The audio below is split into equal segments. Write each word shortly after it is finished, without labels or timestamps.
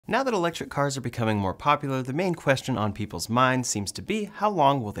Now that electric cars are becoming more popular, the main question on people's minds seems to be, how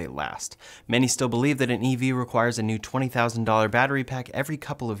long will they last? Many still believe that an EV requires a new $20,000 battery pack every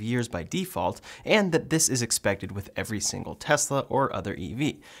couple of years by default, and that this is expected with every single Tesla or other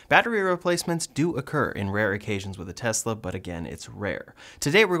EV. Battery replacements do occur in rare occasions with a Tesla, but again, it's rare.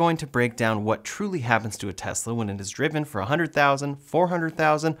 Today we're going to break down what truly happens to a Tesla when it is driven for 100,000,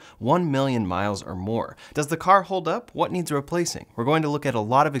 400,000, 1 million miles or more. Does the car hold up? What needs replacing? We're going to look at a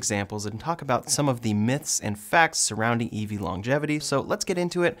lot of examples and talk about some of the myths and facts surrounding EV longevity, so let's get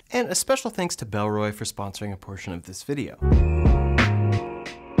into it, and a special thanks to Bellroy for sponsoring a portion of this video.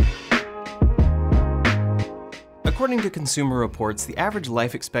 According to Consumer Reports, the average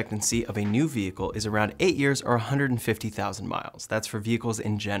life expectancy of a new vehicle is around 8 years or 150,000 miles. That's for vehicles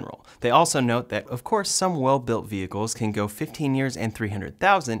in general. They also note that, of course, some well-built vehicles can go 15 years and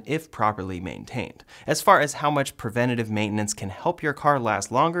 300,000 if properly maintained. As far as how much preventative maintenance can help your car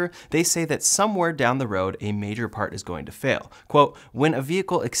last longer, they say that somewhere down the road, a major part is going to fail. Quote, when a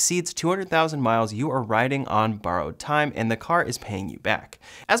vehicle exceeds 200,000 miles, you are riding on borrowed time and the car is paying you back.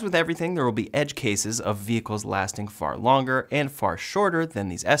 As with everything, there will be edge cases of vehicles lasting far longer and far shorter than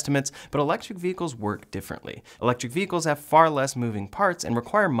these estimates, but electric vehicles work differently. Electric vehicles have far less moving parts and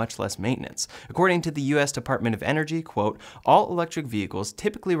require much less maintenance. According to the US Department of Energy, quote, all electric vehicles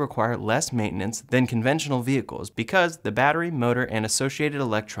typically require less maintenance than conventional vehicles because the battery, motor, and associated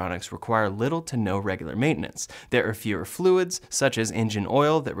electronics require little to no regular maintenance. There are fewer fluids, such as engine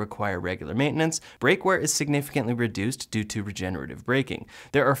oil, that require regular maintenance. Brake wear is significantly reduced due to regenerative braking.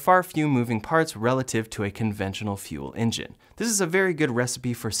 There are far few moving parts relative to a conventional fuel engine. This is a very good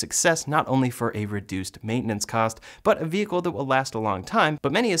recipe for success, not only for a reduced maintenance cost, but a vehicle that will last a long time,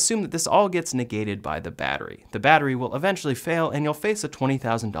 but many assume that this all gets negated by the battery. The battery will eventually fail and you'll face a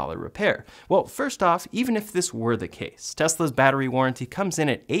 $20,000 repair. Well, first off, even if this were the case, Tesla's battery warranty comes in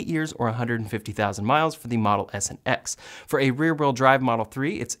at 8 years or 150,000 miles for the Model S and X. For a rear-wheel drive Model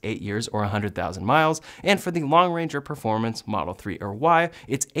 3, it's 8 years or 100,000 miles, and for the long-range or performance Model 3 or Y,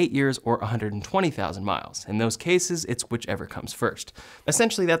 it's 8 years or 120,000 miles. In those cases, it's whichever comes first.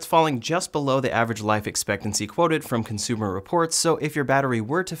 Essentially, that's falling just below the average life expectancy quoted from Consumer Reports, so if your battery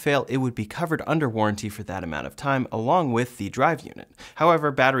were to fail, it would be covered under warranty for that amount of time, along with the drive unit.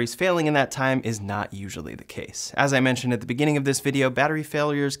 However, batteries failing in that time is not usually the case. As I mentioned at the beginning of this video, battery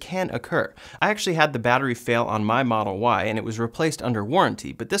failures can occur. I actually had the battery fail on my Model Y, and it was replaced under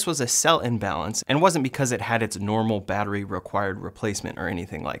warranty, but this was a cell imbalance, and wasn't because it had its normal battery required replacement or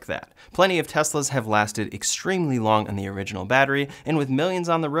anything like that. Plenty of Teslas have lasted extremely long on the original battery, and with millions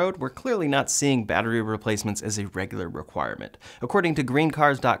on the road, we're clearly not seeing battery replacements as a regular requirement. According to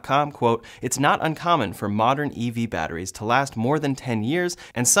greencars.com, quote, it's not uncommon for modern EV batteries to last more than 10 years,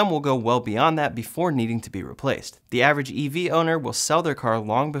 and some will go well beyond that before needing to be replaced. The average EV owner will sell their car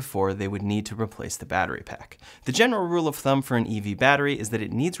long before they would need to replace the battery pack. The general rule of thumb for an EV battery is that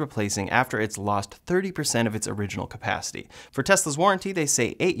it needs replacing after it's lost 30% of its original capacity. For Tesla's warranty, they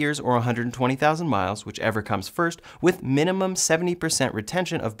say 8 years or 120,000 miles, whichever comes first, with minimum 70%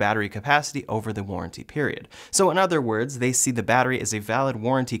 retention of battery capacity over the warranty period. So in other words, they see the battery as a valid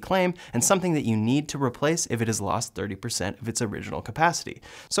warranty claim and something that you need to replace if it has lost 30% of its original capacity.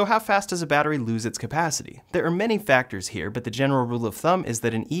 So how fast does a battery lose its capacity? There are many factors here, but the general rule of thumb is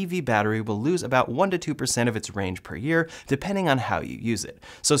that an EV battery will lose about 1 to 2% of its range per year, depending on how you use it.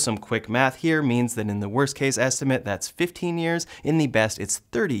 So some quick math here means that in the worst case estimate, that's 15 years. In the best, it's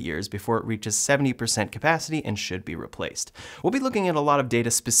 30 years before it reaches 70% capacity and should be replaced. We'll be looking at a lot of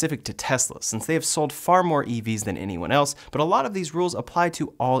data specific to Tesla, since they have sold far more EVs than anyone else, but a lot of these rules apply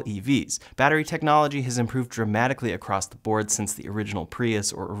to all EVs. Battery technology has improved dramatically across the board since the original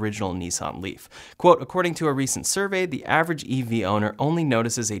Prius or original Nissan Leaf. Quote, according to a recent survey, the average EV owner only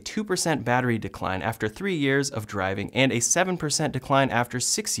notices a 2% battery decline after 3 years of driving and a 7% decline after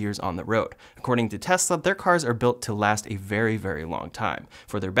 6 years on the road. According to Tesla, their cars are built to last a very, very long time.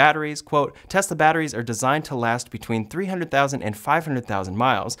 For their batteries, quote, Tesla batteries are designed to last between 300,000 and 500,000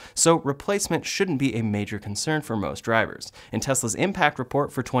 miles, so replacement shouldn't be a major concern for most drivers. In Tesla's impact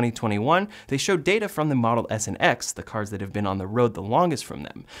report for 2021, they showed data from the Model S and X, the cars that have been on the road the longest from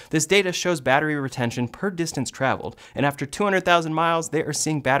them. This data shows battery retention per distance traveled, and after 200,000 miles, they are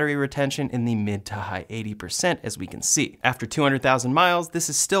seeing battery retention in the mid to high 80%, as we can see. After 200,000 miles, this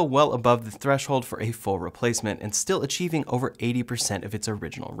is still well above the threshold for a full replacement and still achieving over 80% of its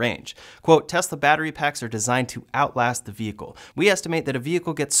original range. Quote, Tesla battery packs are designed to outlast last the vehicle. We estimate that a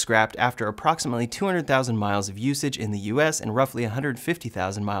vehicle gets scrapped after approximately 200,000 miles of usage in the US and roughly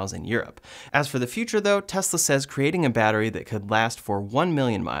 150,000 miles in Europe. As for the future though, Tesla says creating a battery that could last for 1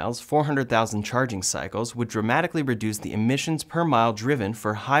 million miles, 400,000 charging cycles, would dramatically reduce the emissions per mile driven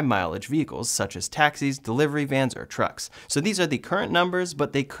for high mileage vehicles such as taxis, delivery vans, or trucks. So these are the current numbers,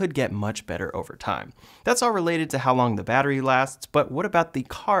 but they could get much better over time. That's all related to how long the battery lasts, but what about the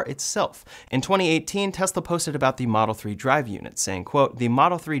car itself? In 2018, Tesla posted about the Model 3 drive unit, saying, quote, "The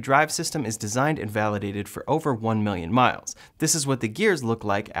Model 3 drive system is designed and validated for over 1 million miles. This is what the gears look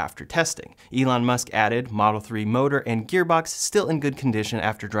like after testing." Elon Musk added, "Model 3 motor and gearbox still in good condition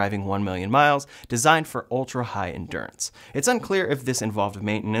after driving 1 million miles, designed for ultra-high endurance." It's unclear if this involved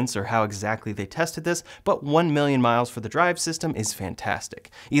maintenance or how exactly they tested this, but 1 million miles for the drive system is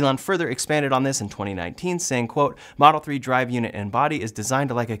fantastic. Elon further expanded on this in 2019, saying, quote, "Model 3 drive unit and body is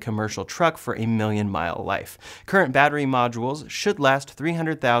designed like a commercial truck for a million-mile life. Current battery modules should last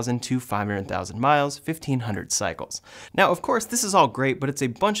 300,000 to 500,000 miles, 1,500 cycles." Now, of course, this is all great, but it's a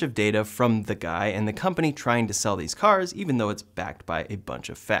bunch of data from the guy and the company trying to sell these cars, even though it's backed by a bunch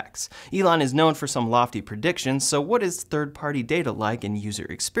of facts. Elon is known for some lofty predictions, so what is third-party data like and user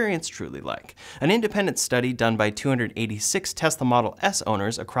experience truly like? An independent study done by 286 Tesla Model S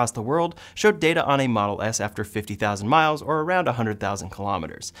owners across the world showed data on a Model S after 50,000 miles, or around 100,000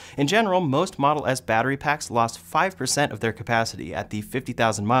 kilometers. In general, most Model S battery packs lost 5% of their capacity at the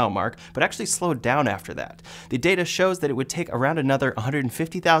 50,000 mile mark, but actually slowed down after that. The data shows that it would take around another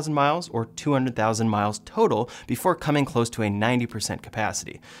 150,000 miles, or 200,000 miles total, before coming close to a 90%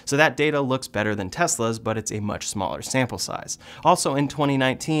 capacity. So that data looks better than Tesla's, but it's a much smaller sample size. Also in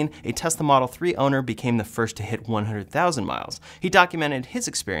 2019, a Tesla Model 3 owner became the first to hit 100,000 miles. He documented his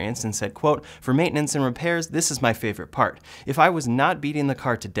experience and said, quote, "For maintenance and repairs, this is my favorite part. If I was not beating the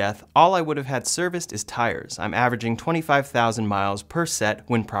car to death, all I would have had serviced is tires. I'm averaging 25,000 miles per set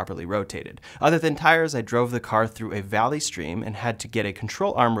when properly rotated. Other than tires, I drove the car through a valley stream and had to get a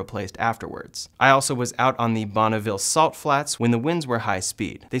control arm replaced afterwards. I also was out on the Bonneville salt flats when the winds were high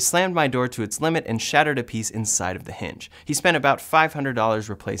speed. They slammed my door to its limit and shattered a piece inside of the hinge." He spent about $500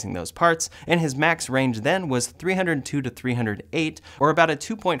 replacing those parts, and his max range then was 302 to 308, or about a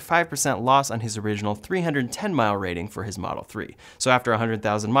 2.5% loss on his original 310-mile rating for his Model 3. So after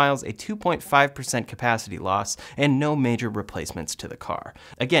 100,000 miles, a 2.5% capacity loss, and no major replacements to the car.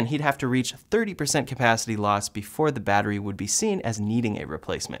 Again, he'd have to reach 30% capacity loss before the battery would be seen as needing a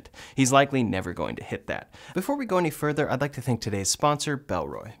replacement. He's likely never going to hit that. Before we go any further, I'd like to thank today's sponsor,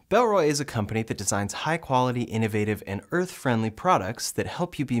 Bellroy. Bellroy is a company that designs high-quality, innovative, and earth-friendly products that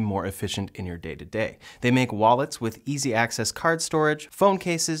help you be more efficient in your day-to-day. They make wallets with easy-access card storage, phone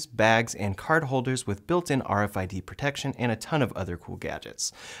cases, bags, and card holders with built-in RFID protection, and a ton of other cool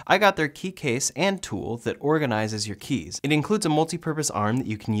gadgets. I got their key case and tool that organizes your keys. It includes a multi-purpose arm that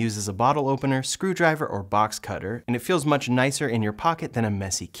you can use as a bottle opener, screwdriver, or box cutter, and it feels much nicer in your pocket than a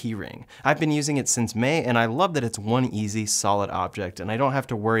messy key ring. I've been using it since May, and I love that it's one easy, solid object, and I don't have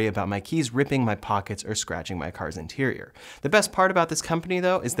to worry about my keys ripping my pockets or scratching my car's interior. The best part about this company,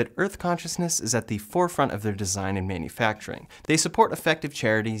 though, is that Earth consciousness is at the forefront of their design and manufacturing. They support effective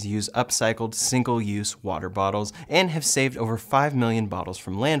charities, use upcycled, single-use water bottles, and have saved over 5 million bottles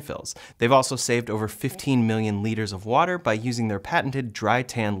from landfills. They've also saved over 15 million liters of water by using their patented dry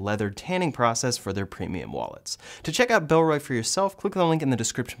tan leather tanning process for their premium wallets. To check out Bellroy for yourself, click the link in the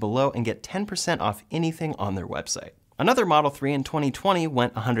description below and get 10% off anything on their website. Another Model 3 in 2020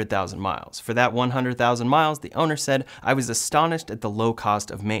 went 100,000 miles. For that 100,000 miles, the owner said, "I was astonished at the low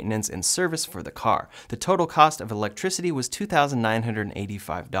cost of maintenance and service for the car. The total cost of electricity was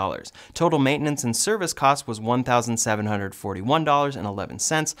 $2,985. Total maintenance and service cost was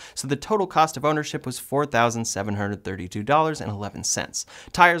 $1,741.11, so the total cost of ownership was $4,732.11.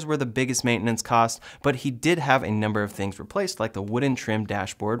 Tires were the biggest maintenance cost, but he did have a number of things replaced, like the wooden trim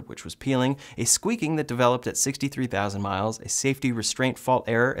dashboard, which was peeling, a squeaking that developed at 63,000 miles, a safety restraint fault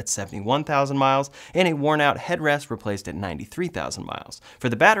error at 71,000 miles, and a worn-out headrest replaced at 93,000 miles. For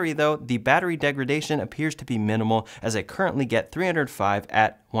the battery, though, the battery degradation appears to be minimal, as I currently get 305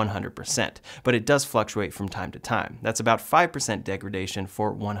 at 100%, but it does fluctuate from time to time. That's about 5% degradation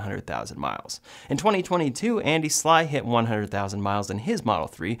for 100,000 miles. In 2022, Andy Sly hit 100,000 miles in his Model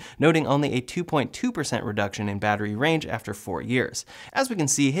 3, noting only a 2.2% reduction in battery range after 4 years. As we can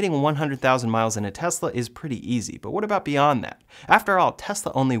see, hitting 100,000 miles in a Tesla is pretty easy, but what about beyond that? After all,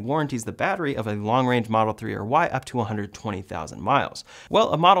 Tesla only warranties the battery of a long-range Model 3 or Y up to 120,000 miles.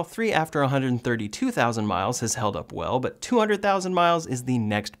 Well, a Model 3 after 132,000 miles has held up well, but 200,000 miles is the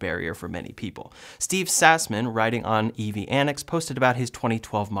next next barrier for many people. Steve Sassman, writing on EV Annex, posted about his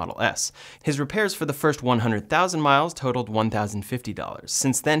 2012 Model S. His repairs for the first 100,000 miles totaled $1,050.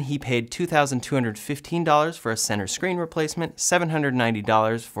 Since then, he paid $2,215 for a center screen replacement,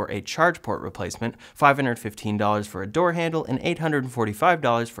 $790 for a charge port replacement, $515 for a door handle, and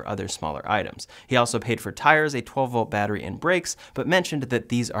 $845 for other smaller items. He also paid for tires, a 12-volt battery, and brakes, but mentioned that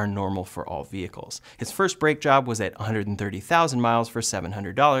these are normal for all vehicles. His first brake job was at 130,000 miles for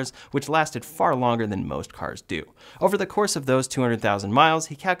 $700, which lasted far longer than most cars do. Over the course of those 200,000 miles,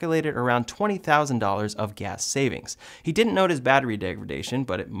 he calculated around $20,000 of gas savings. He didn't note his battery degradation,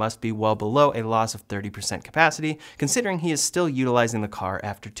 but it must be well below a loss of 30% capacity, considering he is still utilizing the car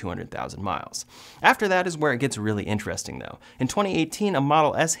after 200,000 miles. After that is where it gets really interesting though. In 2018, a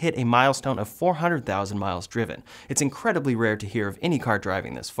Model S hit a milestone of 400,000 miles driven. It's incredibly rare to hear of any car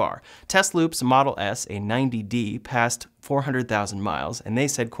driving this far. Testloop's Model S, a 90D, passed 400,000 miles, and they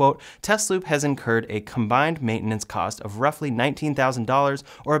said, quote, Testloop has incurred a combined maintenance cost of roughly $19,000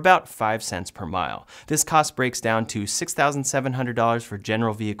 or about 5 cents per mile. This cost breaks down to $6,700 for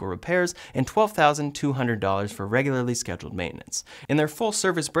general vehicle repairs and $12,200 for regularly scheduled maintenance. In their full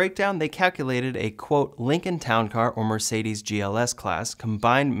service breakdown, they calculated a, quote, Lincoln Town Car or Mercedes GLS class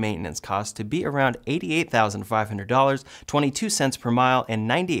combined maintenance cost to be around $88,500, 22 cents per mile, and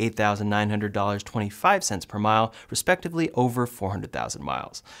 $98,900, 25 cents per mile, respectively, over 400,000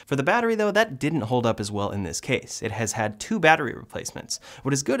 miles. For the battery though, that didn't hold up as well in this case. It has had 2 battery replacements.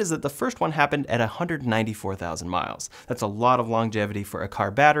 What is good is that the first one happened at 194,000 miles. That's a lot of longevity for a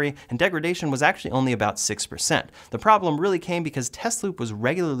car battery, and degradation was actually only about 6%. The problem really came because Testloop was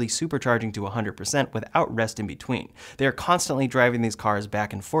regularly supercharging to 100% without rest in between. They are constantly driving these cars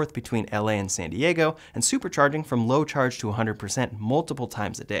back and forth between LA and San Diego and supercharging from low charge to 100% multiple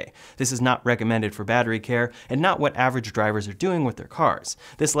times a day. This is not recommended for battery care and not what average drivers are doing with their cars.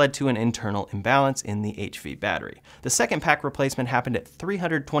 This led to an internal imbalance in the HV battery. The second pack replacement happened at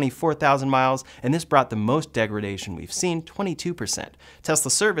 324,000 miles, and this brought the most degradation we've seen, 22%. Tesla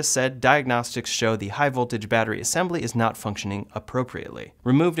service said diagnostics show the high voltage battery assembly is not functioning appropriately.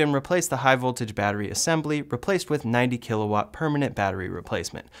 Removed and replaced the high voltage battery assembly, replaced with 90 kilowatt permanent battery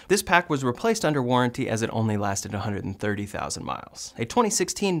replacement. This pack was replaced under warranty as it only lasted 130,000 miles. A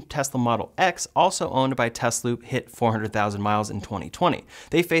 2016 Tesla Model X, also owned by Testloop, hit 400,000 miles in 2020.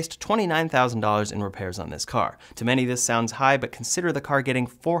 They faced $29,000 in repairs on this car. To many this sounds high, but consider the car getting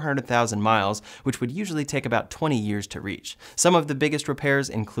 400,000 miles, which would usually take about 20 years to reach. Some of the biggest repairs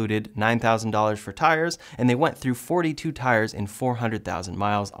included $9,000 for tires, and they went through 42 tires in 400,000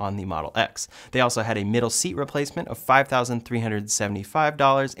 miles on the Model X. They also had a middle seat replacement of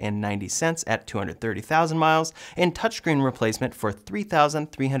 $5,375.90 at 230,000 miles, and touchscreen replacement for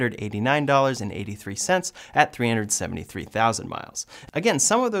 $3,389.83 at 373,000 miles. Again,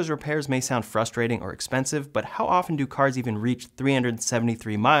 some of those repairs may sound frustrating or expensive, but how often do cars even reach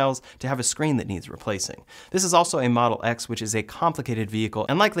 373 miles to have a screen that needs replacing? This is also a Model X, which is a complicated vehicle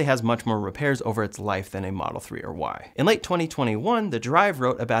and likely has much more repairs over its life than a Model 3 or Y. In late 2021, The Drive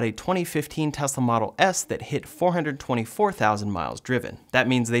wrote about a 2015 Tesla Model S that hit 424,000 miles driven. That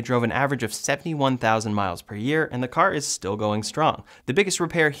means they drove an average of 71,000 miles per year, and the car is still going strong. The biggest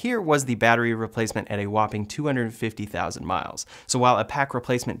repair here was the battery replacement at a whopping 250,000 miles. So while a pack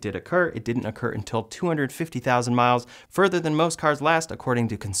replacement did occur, it didn't occur until 250,000 miles, further than most cars last according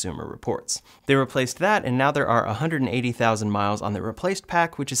to Consumer Reports. They replaced that, and now there are 180,000 miles on the replaced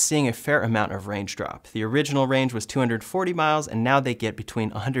pack, which is seeing a fair amount of range drop. The original range was 240 miles, and now they get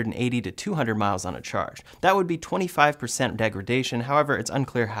between 180 to 200 miles on a charge. That would be 25% degradation, however, it's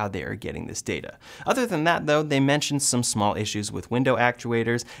unclear how they are getting this data. Other than that though, they mentioned some small issues with window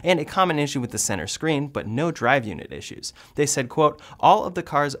actuators and a common issue with the center screen, but no drive unit issues. They said, quote, all of the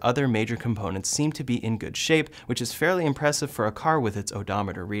car's other major components seem to be in good shape, which is fairly impressive for a car with its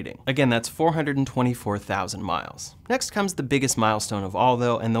odometer reading. Again, that's 424,000 miles. Next comes the biggest milestone of all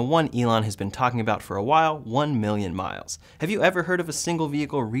though, and the one Elon has been talking about for a while, 1 million miles. Have you ever heard of a single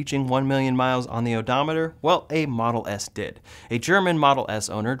vehicle reaching 1 million miles on the odometer? Well, a Model S did. A German Model S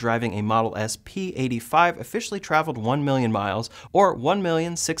owner driving a Model S P85 officially traveled 1 million miles, or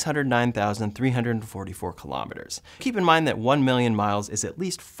 1,609,344 kilometers. Keep in mind that 1 million miles is at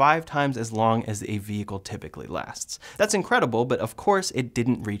least 5 times as long as a vehicle typically lasts. That's incredible, but of course it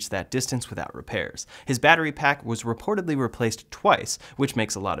didn't reach that distance without repairs. His battery pack was reportedly replaced twice, which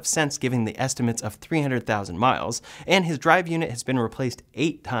makes a lot of sense given the estimates of 300,000 miles, and his drive unit has been replaced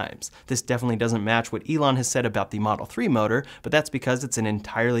 8 times. This definitely doesn't match what Elon has said about the Model 3 motor, but that's because it's an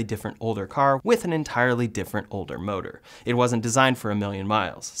entirely different older car with an entirely different older motor. It wasn't designed for 1 million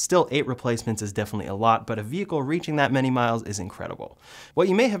miles. Still, 8 replacements is definitely a lot, but a vehicle vehicle reaching that many miles is incredible. What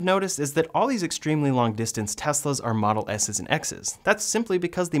you may have noticed is that all these extremely long distance Teslas are Model S's and X's. That's simply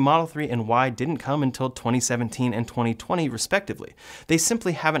because the Model 3 and Y didn't come until 2017 and 2020 respectively. They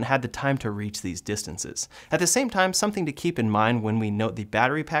simply haven't had the time to reach these distances. At the same time, something to keep in mind when we note the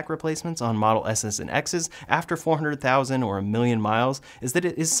battery pack replacements on Model S's and X's after 400,000 or a million miles is that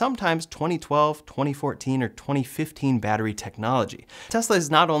it is sometimes 2012, 2014, or 2015 battery technology. Tesla has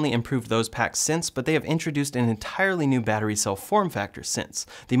not only improved those packs since, but they have introduced an entirely new battery cell form factor since.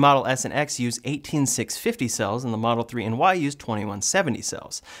 The Model S and X use 18650 cells and the Model 3 and Y use 2170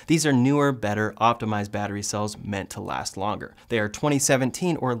 cells. These are newer, better, optimized battery cells meant to last longer. They are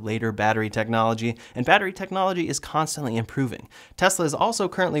 2017 or later battery technology, and battery technology is constantly improving. Tesla is also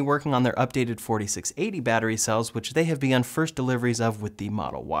currently working on their updated 4680 battery cells, which they have begun first deliveries of with the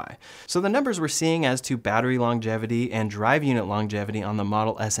Model Y. So the numbers we're seeing as to battery longevity and drive unit longevity on the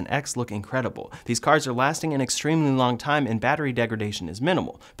Model S and X look incredible. These cars are lasting an extremely long time and battery degradation is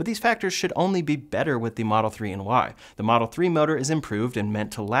minimal, but these factors should only be better with the Model 3 and Y. The Model 3 motor is improved and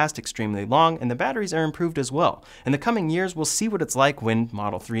meant to last extremely long, and the batteries are improved as well. In the coming years, we'll see what it's like when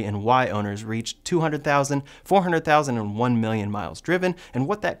Model 3 and Y owners reach 200,000, 400,000, and 1 million miles driven, and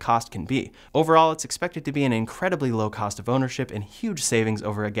what that cost can be. Overall, it's expected to be an incredibly low cost of ownership and huge savings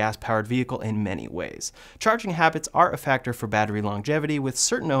over a gas-powered vehicle in many ways. Charging habits are a factor for battery longevity, with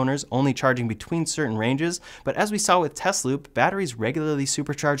certain owners only charging between certain ranges, but as we saw with Tesloop, batteries regularly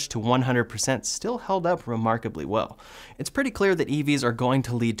supercharged to 100% still held up remarkably well. It's pretty clear that EVs are going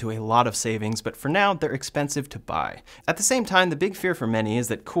to lead to a lot of savings, but for now, they're expensive to buy. At the same time, the big fear for many is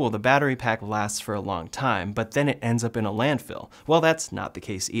that, cool, the battery pack lasts for a long time, but then it ends up in a landfill. Well, that's not the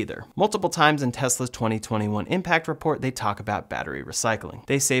case either. Multiple times in Tesla's 2021 impact report, they talk about battery recycling.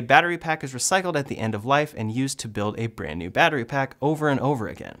 They say battery pack is recycled at the end of life and used to build a brand new battery pack over and over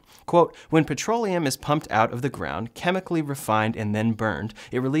again. Quote, when petroleum is pumped out of the ground, chemically refined and then burned,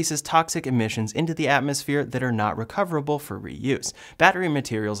 it releases toxic emissions into the atmosphere that are not recoverable for reuse. Battery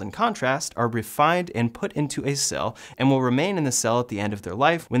materials, in contrast, are refined and put into a cell and will remain in the cell at the end of their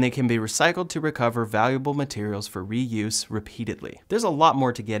life when they can be recycled to recover valuable materials for reuse repeatedly. There's a lot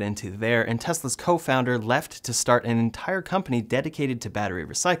more to get into there, and Tesla's co-founder left to start an entire company dedicated to battery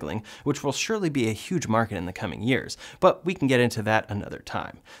recycling, which will surely be a huge market in the coming years, but we can get into that another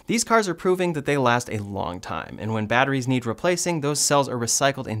time. These cars are proving that they last a long time, and when batteries need replacing, those cells are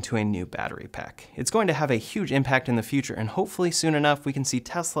recycled into a new battery pack. It's going to have a huge impact in the future, and hopefully soon enough we can see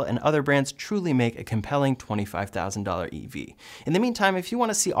Tesla and other brands truly make a compelling $25,000 EV. In the meantime, if you want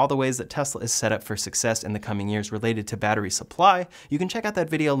to see all the ways that Tesla is set up for success in the coming years related to battery supply, you can check out that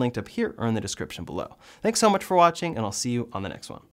video linked up here or in the description below. Thanks so much for watching, and I'll see you on the next one.